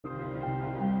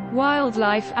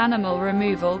Wildlife animal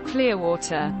removal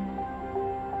Clearwater.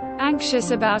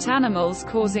 Anxious about animals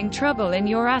causing trouble in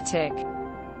your attic?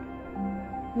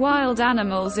 Wild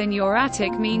animals in your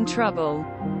attic mean trouble.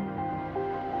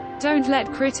 Don't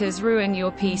let critters ruin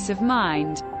your peace of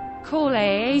mind. Call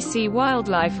AAAC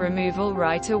Wildlife Removal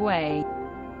right away.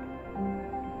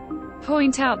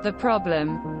 Point out the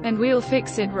problem, and we'll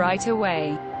fix it right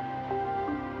away.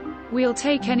 We'll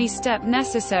take any step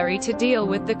necessary to deal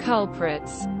with the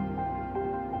culprits.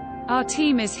 Our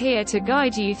team is here to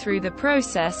guide you through the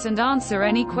process and answer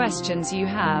any questions you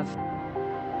have.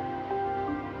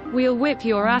 We'll whip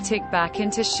your attic back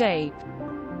into shape.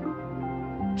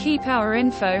 Keep our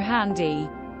info handy.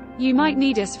 You might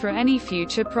need us for any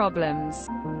future problems.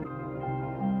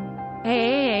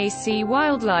 AAAC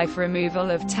Wildlife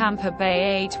Removal of Tampa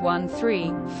Bay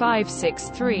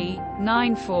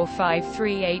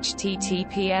 813-563-9453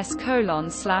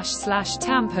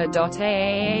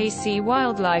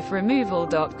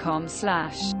 https://tampa.aacwildliferemoval.com/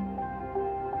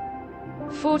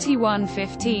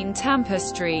 4115 Tampa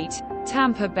Street,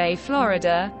 Tampa Bay,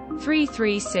 Florida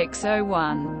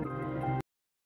 33601.